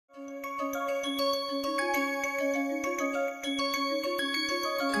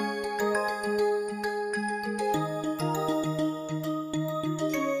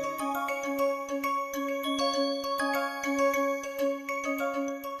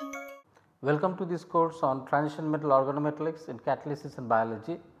Welcome to this course on transition metal organometallics in catalysis and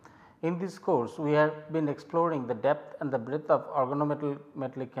biology. In this course, we have been exploring the depth and the breadth of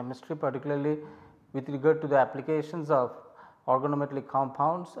organometallic chemistry, particularly with regard to the applications of organometallic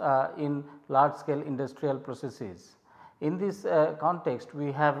compounds in large scale industrial processes. In this context,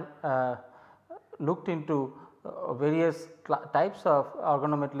 we have looked into various types of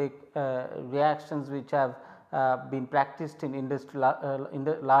organometallic reactions which have been practiced in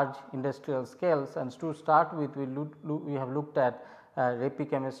large industrial scales, and to start with we have looked at REPI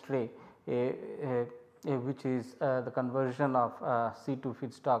chemistry, which is the conversion of C2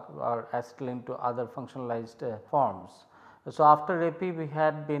 feedstock or acetylene to other functionalized forms. So, after REPI we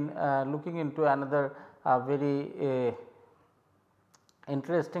had been looking into another very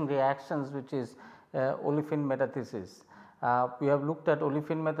interesting reactions, which is olefin metathesis. We have looked at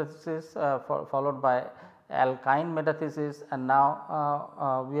olefin metathesis followed by alkyne metathesis, and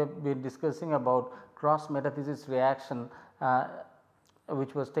now we have been discussing about cross metathesis reaction,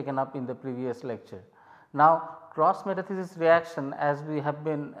 which was taken up in the previous lecture. Now, cross metathesis reaction, as we have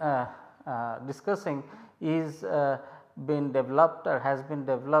been discussing, is been developed or has been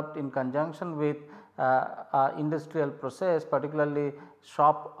developed in conjunction with industrial process, particularly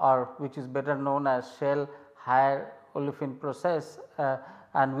SHOP, or which is better known as Shell higher olefin process,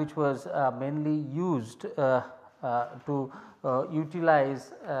 and which was mainly used to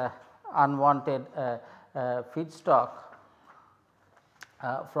utilize unwanted feedstock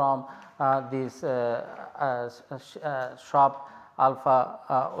from this SHOP alpha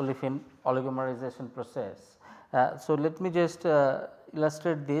olefin oligomerization process. So, let me just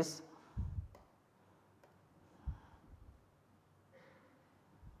illustrate this.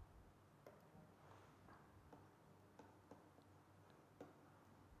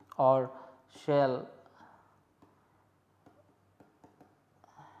 Or Shell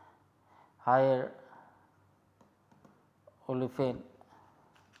higher olefin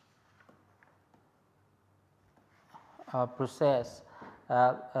process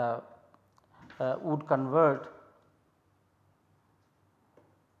would convert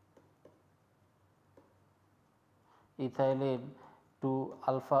ethylene to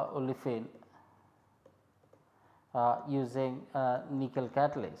alpha olefin using nickel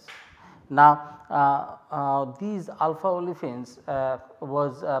catalyst. Now, these alpha olefins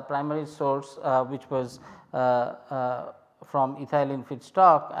was primary source which was from ethylene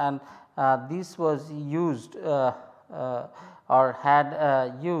feedstock, and this was used or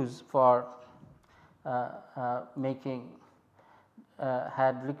had use for making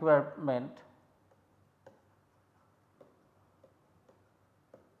had requirement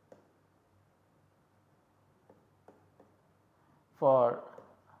for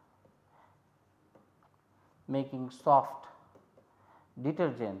making soft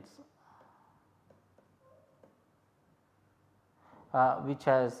detergents, which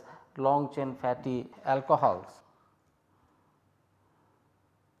has long chain fatty alcohols.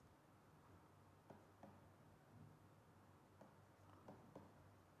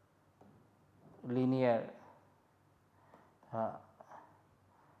 Linear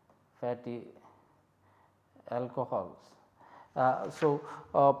fatty alcohols. So,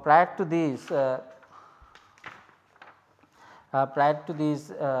 prior to these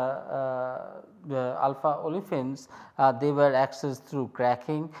the alpha olefins, they were accessed through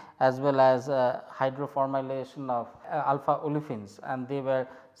cracking as well as hydroformylation of alpha olefins, and they were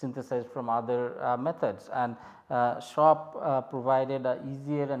synthesized from other methods, and SHOP provided a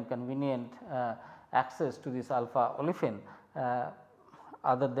easier and convenient access to this alpha olefin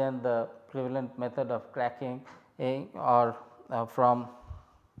other than the prevalent method of cracking or from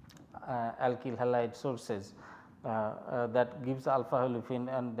alkyl halide sources that gives alpha olefin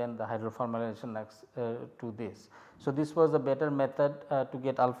and then the hydroformylation to this. So, this was a better method to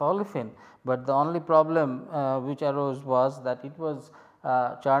get alpha olefin, but the only problem which arose was that it was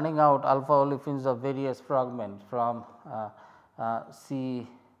churning out alpha olefins of various fragments from C4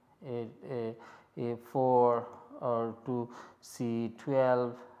 or to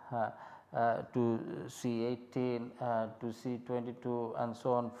C12 to C18 to C22 and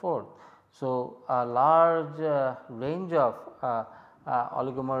so on forth. So, a large range of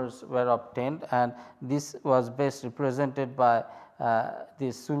oligomers were obtained, and this was best represented by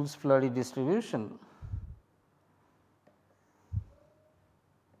this Schulz Flory distribution.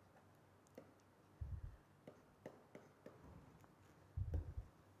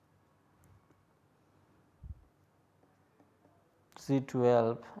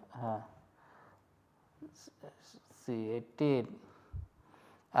 C12 C18,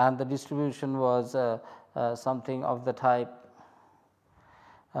 and the distribution was something of the type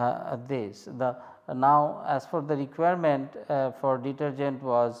this. The now as for the requirement for detergent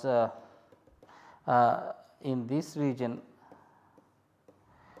was in this region,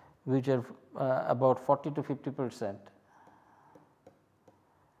 which are about 40 to 50%,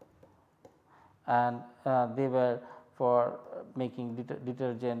 and they were for making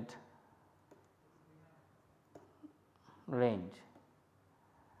detergent range.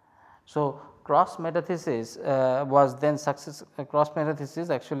 So, cross metathesis was then success. Cross metathesis,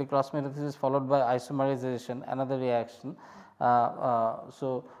 actually cross metathesis followed by isomerization, another reaction.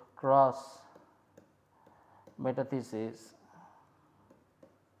 So, cross metathesis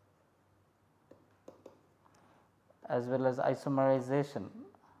as well as isomerization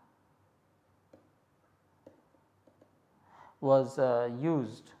was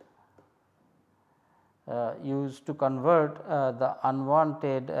used to convert the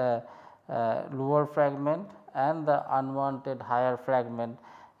unwanted lower fragment and the unwanted higher fragment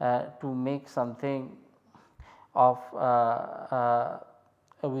to make something of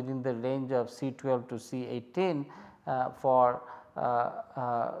within the range of C12 to C18 for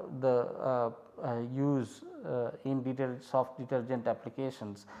the use in soft detergent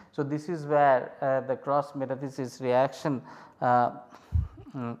applications. So, this is where the cross metathesis reaction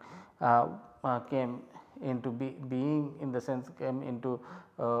came into being, in the sense came into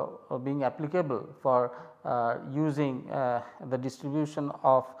being applicable for using the distribution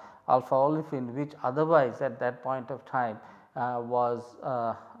of alpha olefin, which otherwise at that point of time was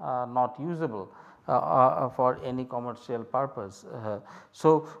not usable for any commercial purpose.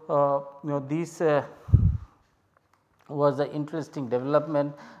 So, this was an interesting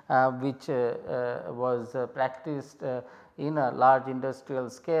development which was practiced in a large industrial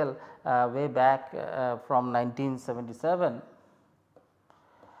scale way back from 1977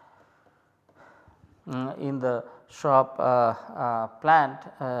 in the shop plant,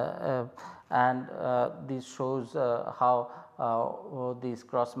 and this shows how this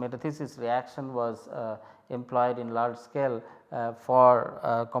cross metathesis reaction was employed in large scale for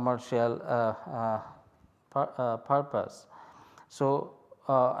commercial purpose. So,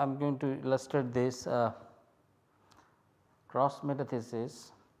 I am going to illustrate this cross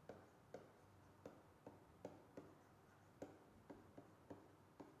metathesis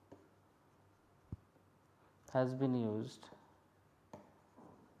has been used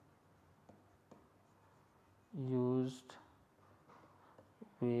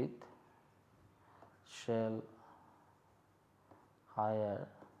with shell higher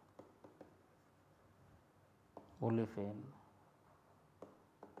olefin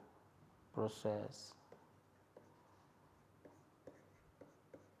process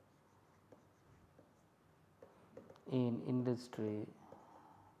in industry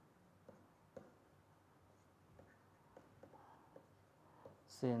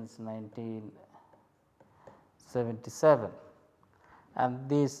since 1977, and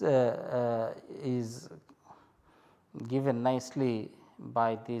this is given nicely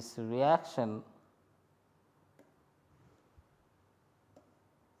by this reaction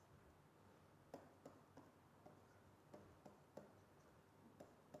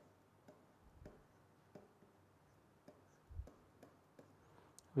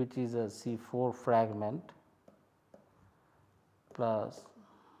which is a C4 fragment plus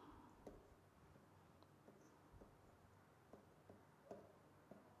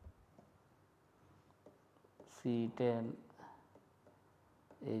C10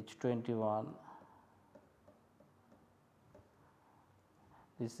 H21,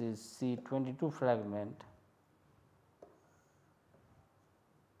 this is C22 fragment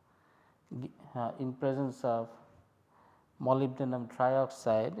in presence of molybdenum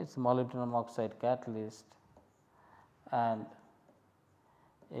trioxide, it is molybdenum oxide catalyst, and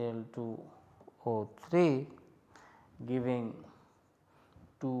Al2O3 giving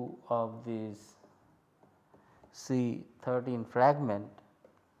 2 of these C13 fragment,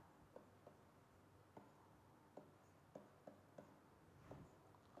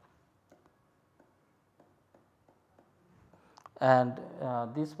 and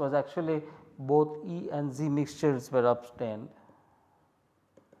this was actually both E and Z mixtures were obtained.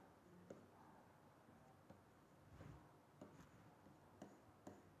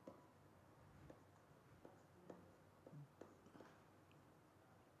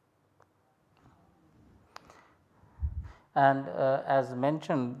 And as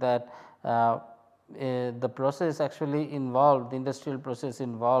mentioned that the process actually involved, the industrial process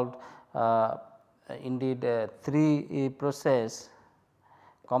involved indeed 3 process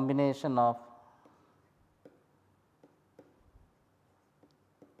combination of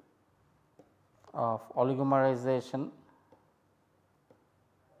oligomerization,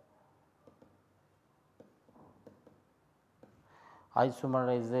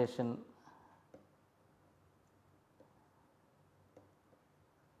 isomerization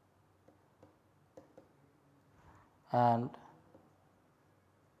and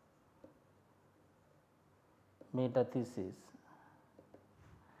metathesis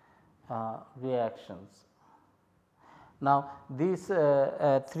reactions. Now, these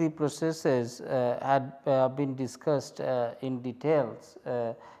three processes had been discussed in details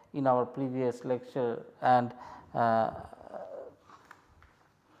in our previous lecture, and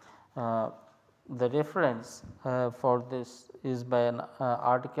the reference for this is by an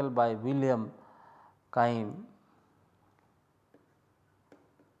article by Wilhelm Keim.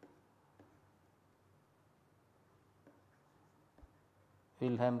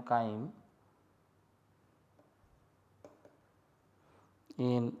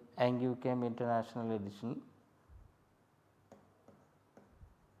 In Anglichem International Edition.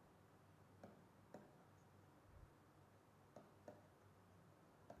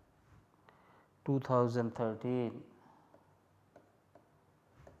 (2013)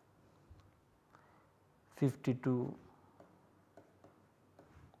 52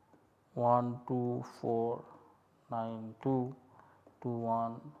 12492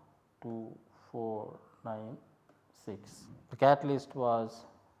 2122496. The catalyst was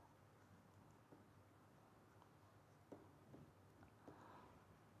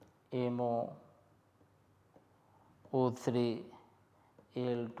MoO3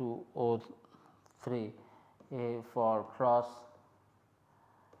 Al2O3 for cross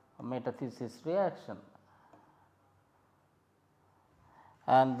metathesis reaction,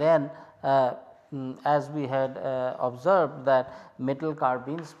 and then as we had observed that metal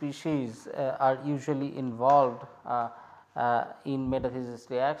carbene species are usually involved in metathesis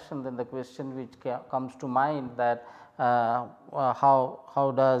reaction, then the question which comes to mind that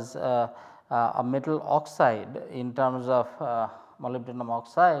how does a metal oxide in terms of molybdenum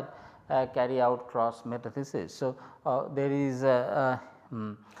oxide carry out cross metathesis. So, there is a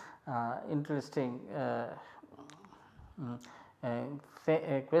interesting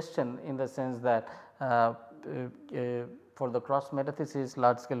question in the sense that for the cross metathesis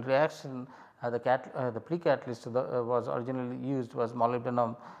large scale reaction, the pre-catalyst was originally used was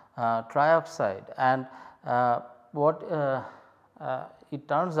molybdenum trioxide, and what it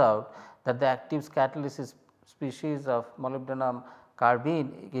turns out that the active catalysis species of molybdenum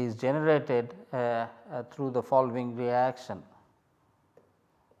carbene is generated through the following reaction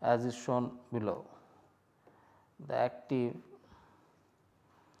as is shown below. The active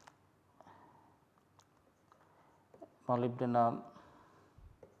molybdenum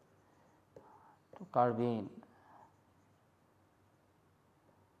carbene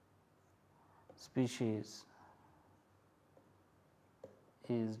species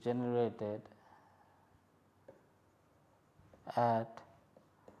is generated at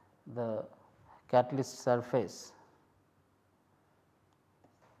the catalyst surface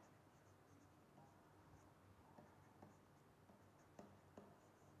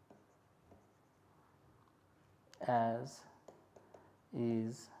as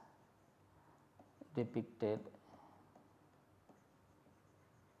is depicted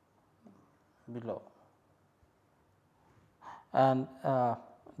below, and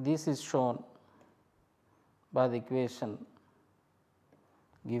this is shown by the equation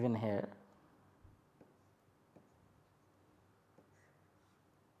given here.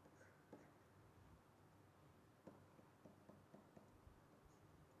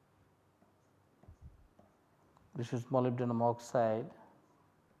 This is molybdenum oxide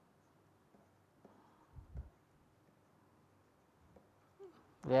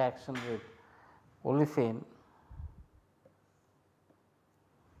reaction with olefin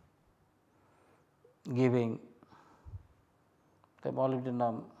giving the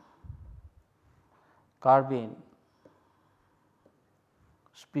molybdenum carbene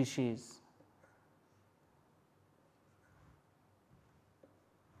species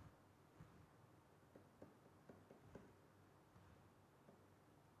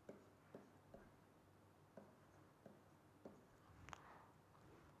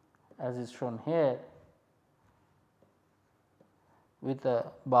as is shown here with a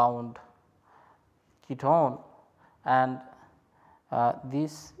bound ketone, and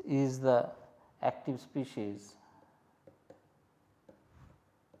this is the active species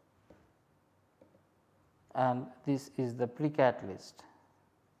and this is the pre-catalyst.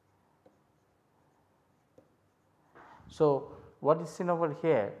 So, what is seen over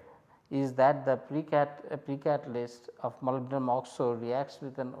here is that the pre-catalyst of molybdenum oxo reacts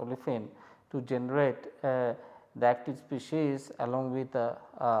with an olefin to generate the active species along with a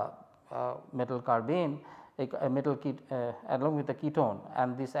metal carbene a metal along with a ketone,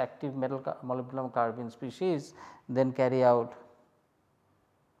 and this active metal molybdenum carbene species then carry out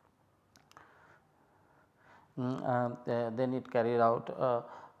then it carried out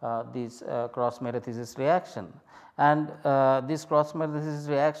this cross metathesis reaction, and this cross metathesis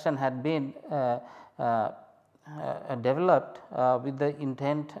reaction had been developed with the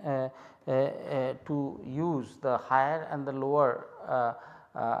intent to use the higher and the lower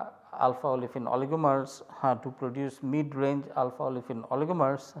alpha olefin oligomers to produce mid range alpha olefin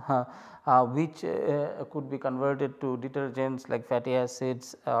oligomers which could be converted to detergents like fatty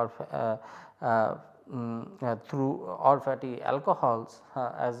acids or through or fatty alcohols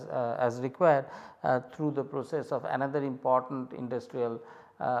as required through the process of another important industrial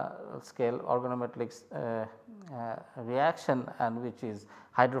scale organometallic reaction, and which is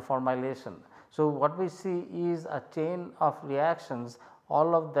hydroformylation. So, what we see is a chain of reactions,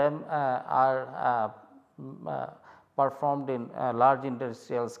 all of them are performed in large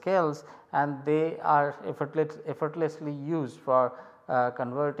industrial scales, and they are effortlessly used for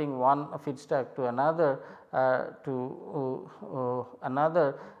converting one feedstock to another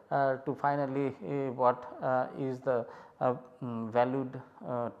to finally what is the valued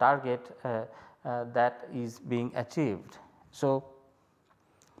target that is being achieved. So,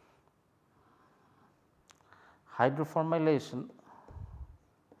 hydroformylation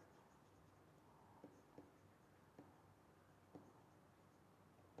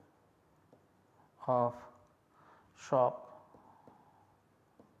of shop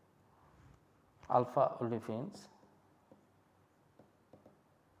alpha olefins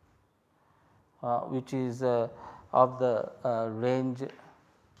which is of the range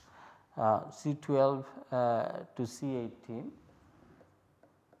C12 to C18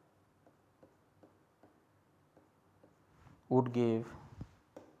 would give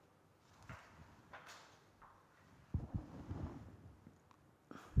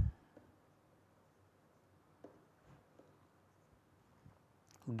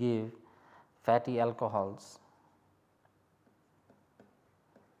fatty alcohols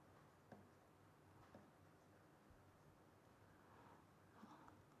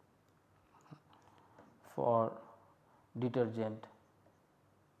for detergent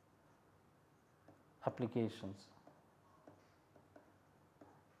applications.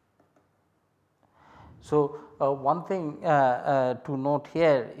 So, one thing to note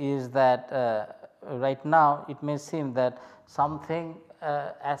here is that right now it may seem that something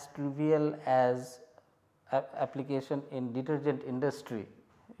as trivial as application in detergent industry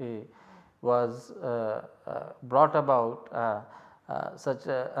was brought about such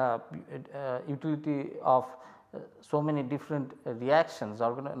a utility of so many different reactions,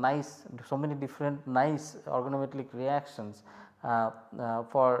 so many different nice organometallic reactions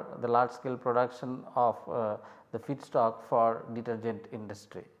for the large scale production of the feedstock for detergent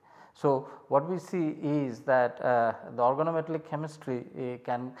industry. So, what we see is that the organometallic chemistry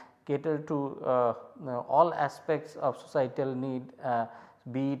can cater to all aspects of societal need,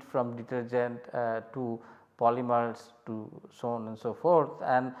 be it from detergent to polymers to so on and so forth,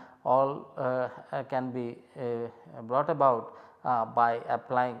 and all can be brought about by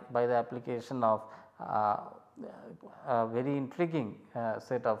the application of a very intriguing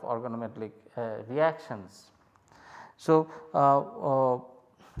set of organometallic reactions. So,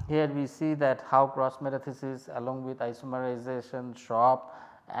 here we see that how cross metathesis along with isomerization, SHOP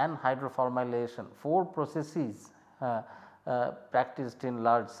and hydroformylation, 4 processes practiced in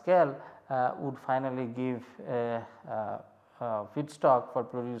large scale would finally give feedstock for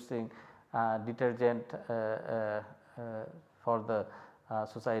producing detergent for the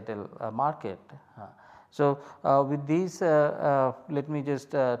societal market. So, with these let me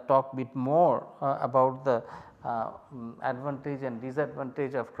just talk bit more about the advantage and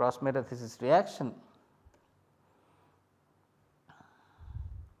disadvantage of cross metathesis reaction,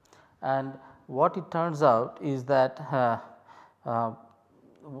 and what it turns out is that the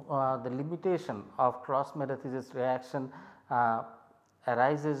limitation of cross metathesis reaction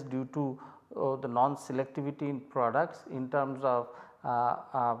arises due to the non selectivity in products in terms of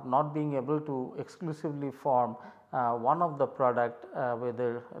not being able to exclusively form one of the product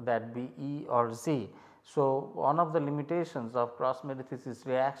whether that be E or Z. So, one of the limitations of cross metathesis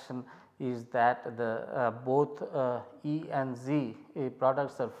reaction is that the both E and Z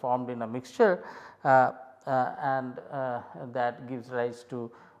products are formed in a mixture and that gives rise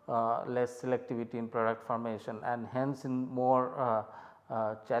to less selectivity in product formation, and hence in more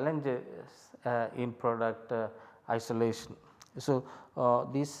challenges in product isolation. So,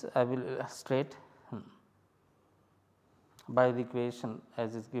 this I will illustrate by the equation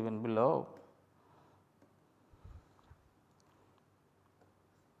as is given below.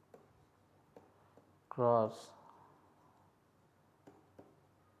 cross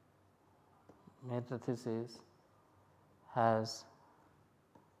metathesis has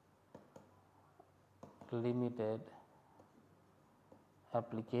limited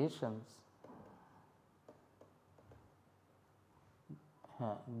applications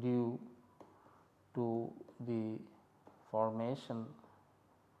due to the formation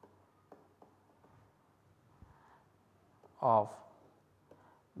of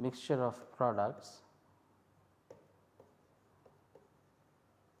mixture of products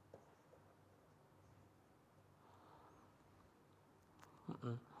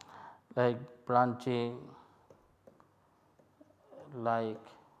like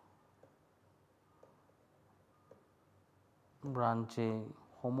branching,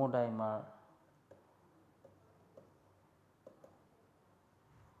 homodimer,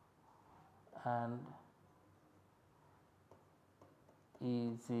 and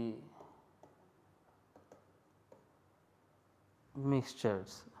easy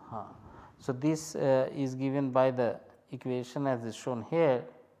mixtures. So, this is given by the equation as is shown here.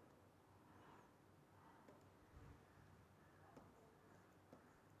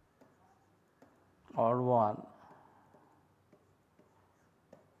 R1,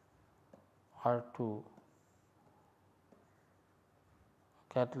 R2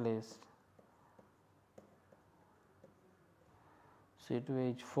 catalyst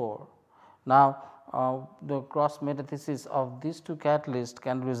C2H4. Now, the cross metathesis of these two catalysts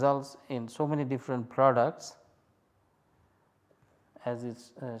can result in so many different products as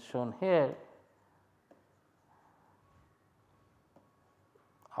is shown here.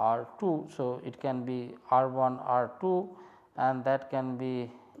 R2. So, it can be R1 R2 and that can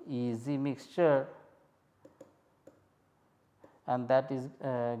be easy mixture, and that is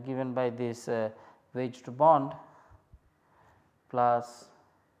given by this wedged bond plus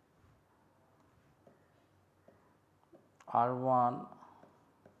R1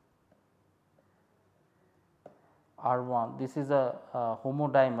 R1. This is a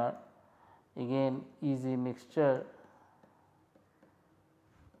homodimer, again easy mixture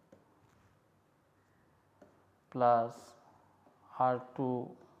plus R2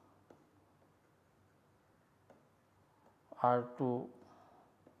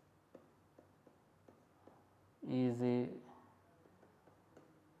 easy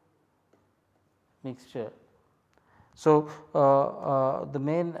mixture. So, the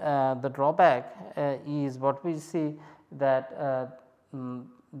main the drawback is what we see that the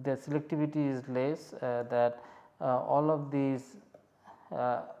selectivity is less, that all of these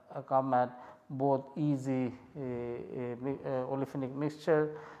come at both easy olefinic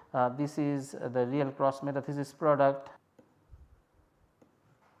mixture. This is the real cross metathesis product,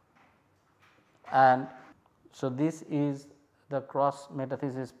 and so this is the cross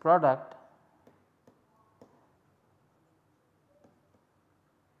metathesis product,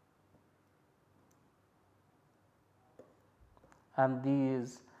 and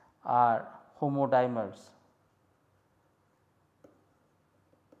these are homodimers.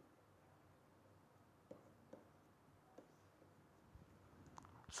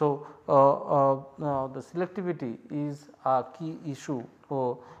 So, the selectivity is a key issue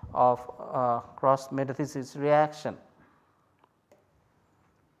of cross metathesis reaction.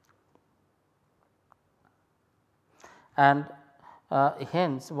 And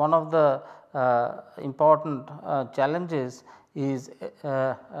hence, one of the important challenges is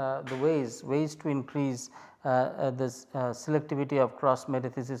the ways to increase this selectivity of cross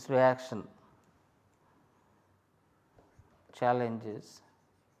metathesis reaction. Challenges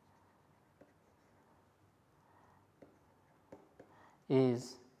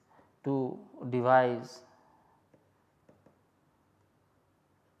is to devise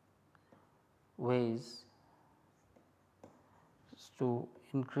ways to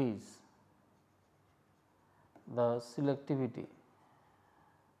increase the selectivity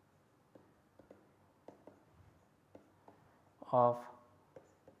of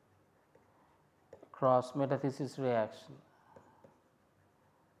cross metathesis reaction.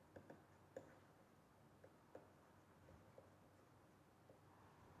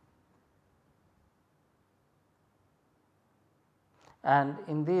 And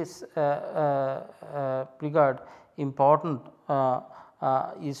in this regard, important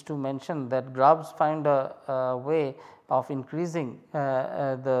is to mention that Grubbs found a way of increasing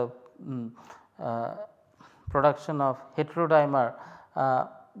the production of heterodimer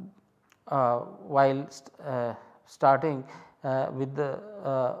while starting with the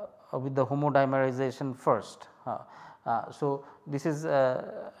homodimerization first. So, this is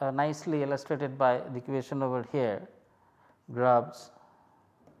nicely illustrated by the equation over here. Grubbs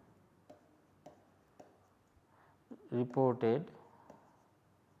reported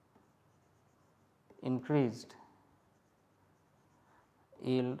increased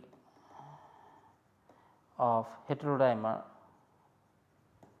yield of heterodimer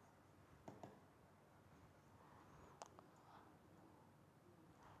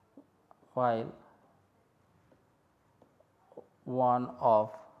while one of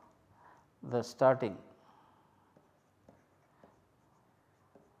the starting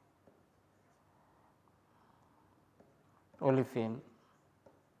olefin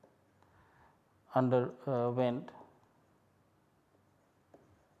underwent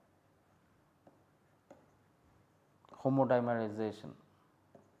homodimerization.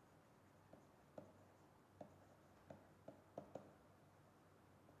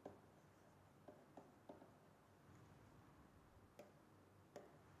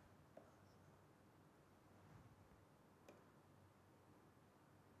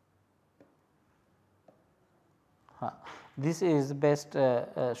 This is best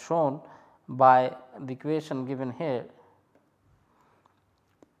shown by the equation given here.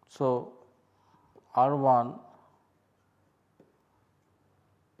 So, R 1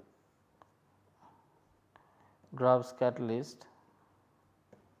 Grubbs catalyst.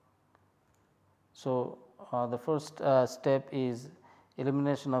 So, the first step is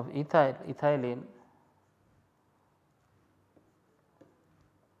elimination of ethylene.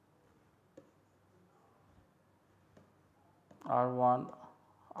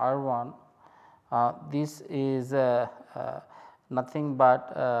 R1 this is nothing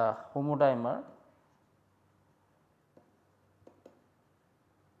but homodimer.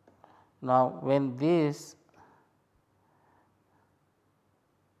 Now, when this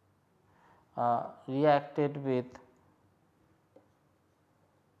reacted with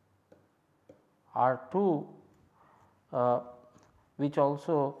R2 which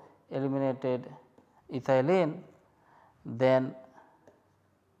also eliminated ethylene, then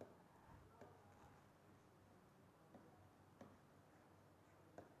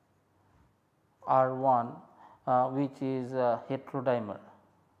R1 which is heterodimer.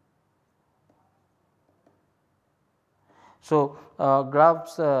 So,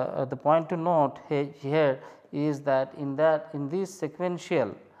 Grubbs the point to note here is that in this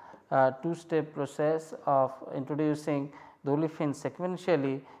sequential two step process of introducing the olefin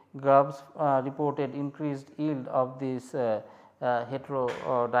sequentially, Grubbs reported increased yield of this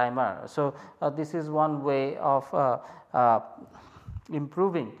heterodimer. So, this is one way of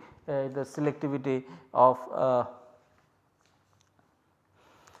improving the selectivity of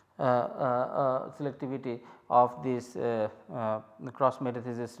this cross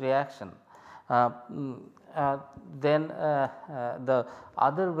metathesis reaction. Then the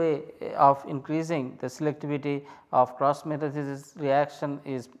other way of increasing the selectivity of cross metathesis reaction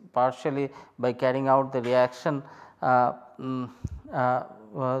is partially by carrying out the reaction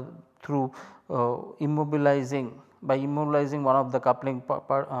through immobilizing one of the coupling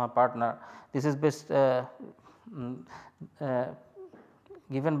partner. This is best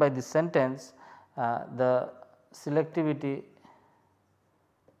given by this sentence. The selectivity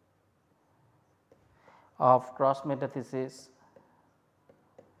of cross metathesis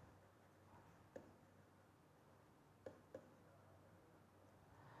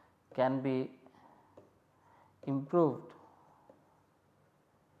can be improved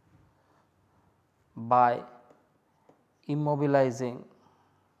by immobilizing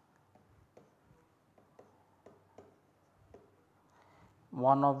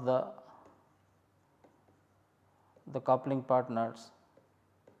one of the coupling partners,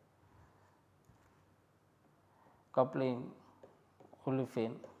 coupling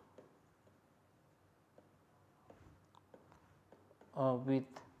olefin with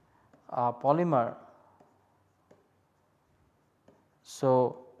a polymer,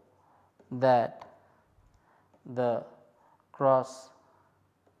 so that the cross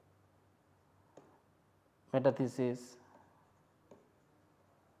metathesis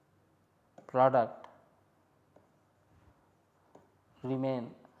product remain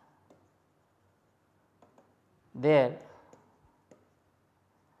there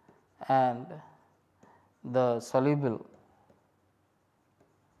and the soluble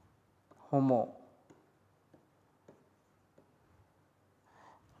homo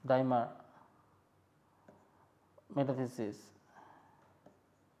dimer metathesis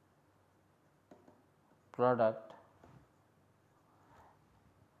product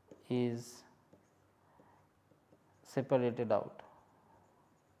is separated out.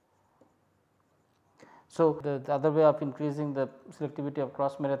 So, the other way of increasing the selectivity of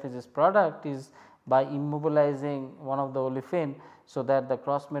cross metathesis product is by immobilizing one of the olefin, so that the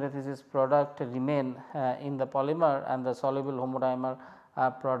cross metathesis product remain in the polymer and the soluble homodimer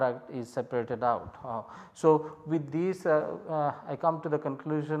product is separated out. So, with this I come to the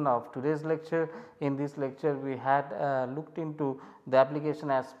conclusion of today's lecture. In this lecture we had looked into the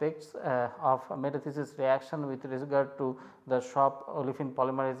application aspects of metathesis reaction with regard to the Schwab olefin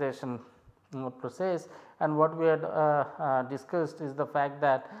polymerization process, and what we had discussed is the fact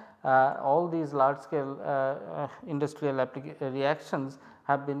that all these large scale industrial reactions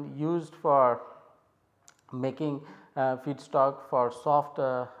have been used for making feedstock for soft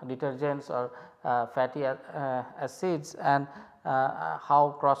detergents or fatty acids, and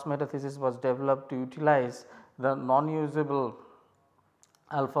how cross metathesis was developed to utilize the non usable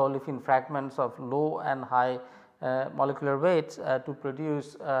alpha olefin fragments of low and high molecular weights to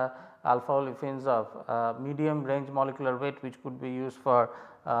produce alpha olefins of medium range molecular weight, which could be used for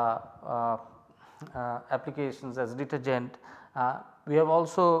applications as detergent. We have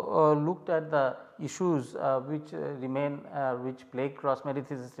also looked at the issues which remain which plague cross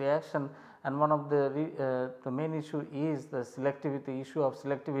metathesis reaction, and one of the main issue is the selectivity, issue of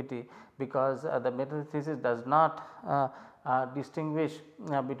selectivity, because the metathesis does not distinguish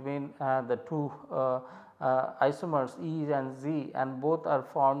between the two isomers E and Z, and both are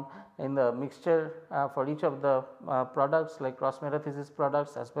formed in the mixture for each of the products like cross metathesis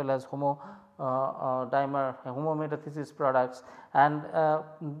products as well as homodimer homometathesis products. And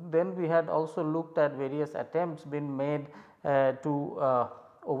then we had also looked at various attempts been made to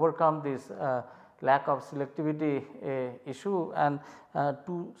overcome this lack of selectivity issue, and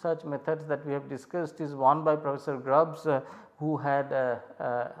two such methods that we have discussed is one by Professor Grubbs, who had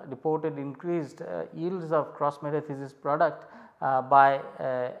reported increased yields of cross metathesis product by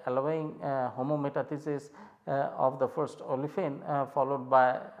allowing homometathesis of the first olefin followed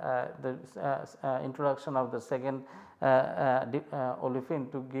by the introduction of the second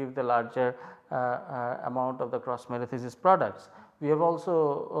olefin to give the larger amount of the cross metathesis products. We have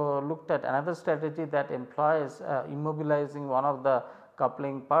also looked at another strategy that employs immobilizing one of the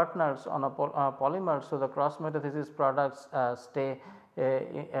coupling partners on a polymer. So, the cross metathesis products stay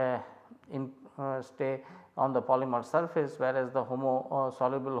stay on the polymer surface, whereas the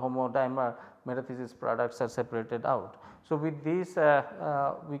soluble homodimer metathesis products are separated out. So, with this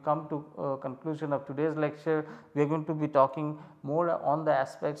we come to conclusion of today's lecture. We are going to be talking more on the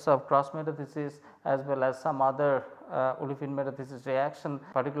aspects of cross metathesis as well as some other olefin metathesis reaction,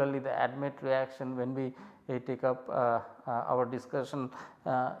 particularly the admit reaction, when we take up our discussion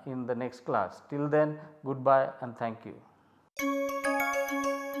in the next class. Till then, goodbye and thank you.